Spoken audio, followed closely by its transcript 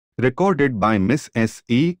Recorded by Miss S.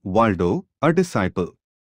 E. Waldo, a disciple.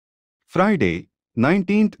 Friday,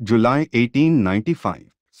 19th July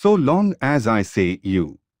 1895. So long as I say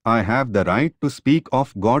you, I have the right to speak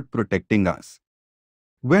of God protecting us.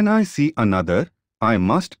 When I see another, I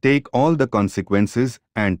must take all the consequences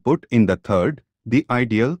and put in the third, the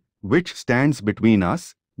ideal, which stands between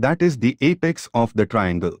us, that is the apex of the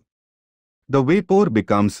triangle. The vapor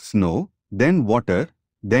becomes snow, then water,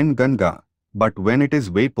 then Ganga. But when it is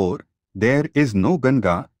vapor, there is no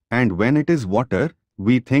Ganga, and when it is water,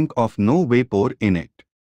 we think of no vapor in it.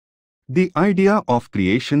 The idea of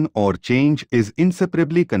creation or change is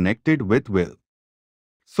inseparably connected with will.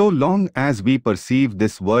 So long as we perceive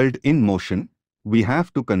this world in motion, we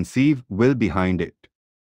have to conceive will behind it.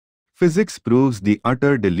 Physics proves the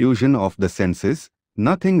utter delusion of the senses.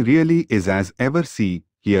 Nothing really is as ever see,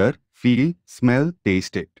 hear, feel, smell,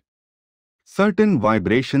 taste it. Certain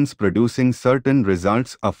vibrations producing certain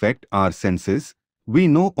results affect our senses. We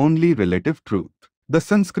know only relative truth. The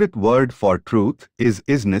Sanskrit word for truth is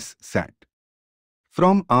isness, sat.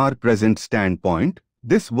 From our present standpoint,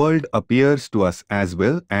 this world appears to us as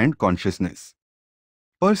will and consciousness.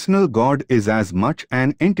 Personal God is as much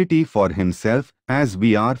an entity for himself as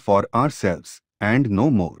we are for ourselves, and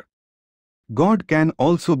no more. God can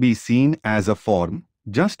also be seen as a form,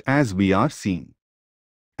 just as we are seen.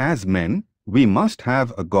 As men, we must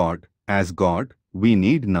have a God. As God, we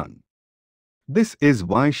need none. This is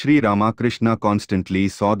why Sri Ramakrishna constantly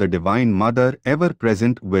saw the Divine Mother ever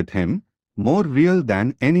present with him, more real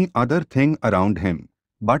than any other thing around him.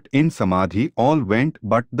 But in Samadhi all went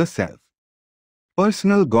but the self.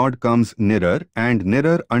 Personal God comes nearer and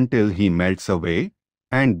nearer until he melts away,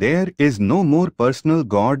 and there is no more personal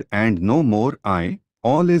God and no more I,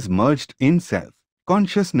 all is merged in self.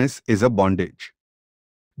 Consciousness is a bondage.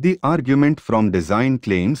 The argument from design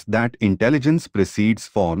claims that intelligence precedes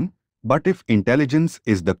form, but if intelligence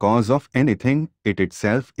is the cause of anything, it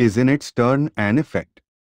itself is in its turn an effect.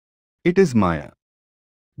 It is Maya.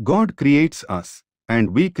 God creates us,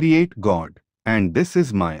 and we create God, and this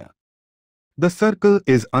is Maya. The circle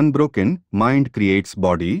is unbroken. Mind creates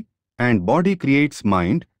body, and body creates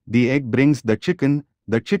mind. The egg brings the chicken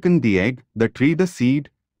the egg, the tree the seed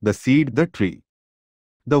the tree.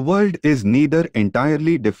 The world is neither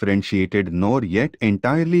entirely differentiated nor yet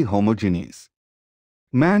entirely homogeneous.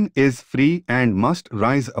 Man is free and must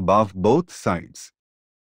rise above both sides.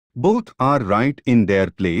 Both are right in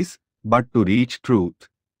their place, but to reach truth,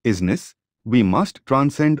 isness, we must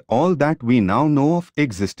transcend all that we now know of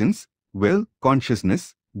existence, will,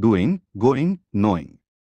 consciousness, doing, going, knowing.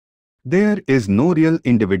 There is no real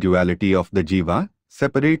individuality of the jiva,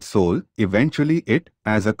 separate soul. Eventually it,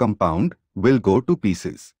 as a compound, will go to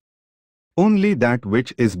pieces. Only that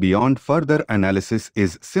which is beyond further analysis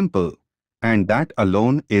is simple, and that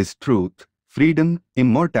alone is truth, freedom,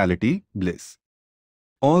 immortality, bliss.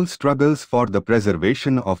 All struggles for the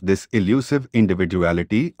preservation of this elusive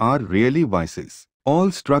individuality are really vices. All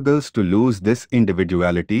struggles to lose this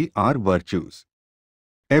individuality are virtues.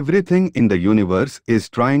 Everything in the universe is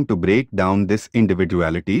trying to break down this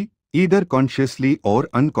individuality, either consciously or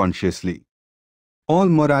unconsciously. All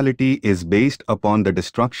morality is based upon the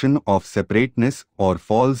destruction of separateness or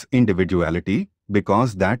false individuality,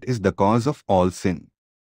 because that is the cause of all sin.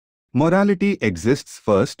 Morality exists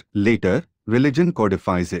first, later, religion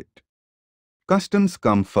codifies it. Customs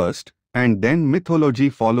come first, and then mythology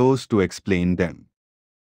follows to explain them.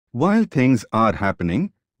 While things are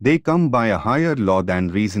happening, they come by a higher law than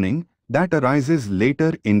reasoning that arises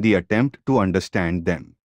later in the attempt to understand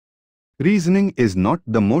them. Reasoning is not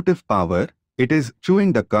the motive power, it is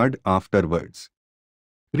chewing the cud afterwards.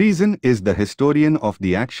 Reason is the historian of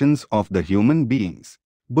the actions of the human beings.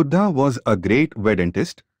 Buddha was a great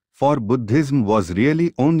Vedantist, for Buddhism was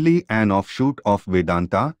really only an offshoot of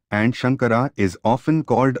Vedanta, and Shankara is often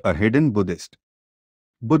called a hidden Buddhist.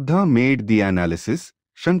 Buddha made the analysis,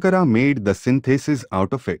 Shankara made the synthesis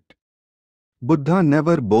out of it. Buddha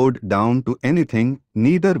never bowed down to anything,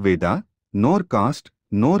 neither Veda, nor caste,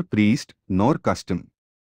 nor priest, nor custom.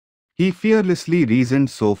 He fearlessly reasoned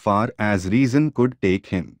so far as reason could take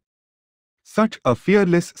him. Such a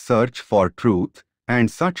fearless search for truth, and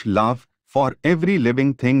such love for every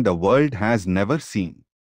living thing the world has never seen.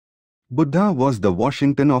 Buddha was the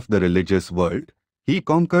Washington of the religious world. He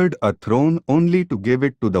conquered a throne only to give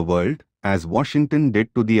it to the world, as Washington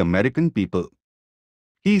did to the American people.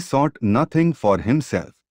 He sought nothing for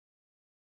himself.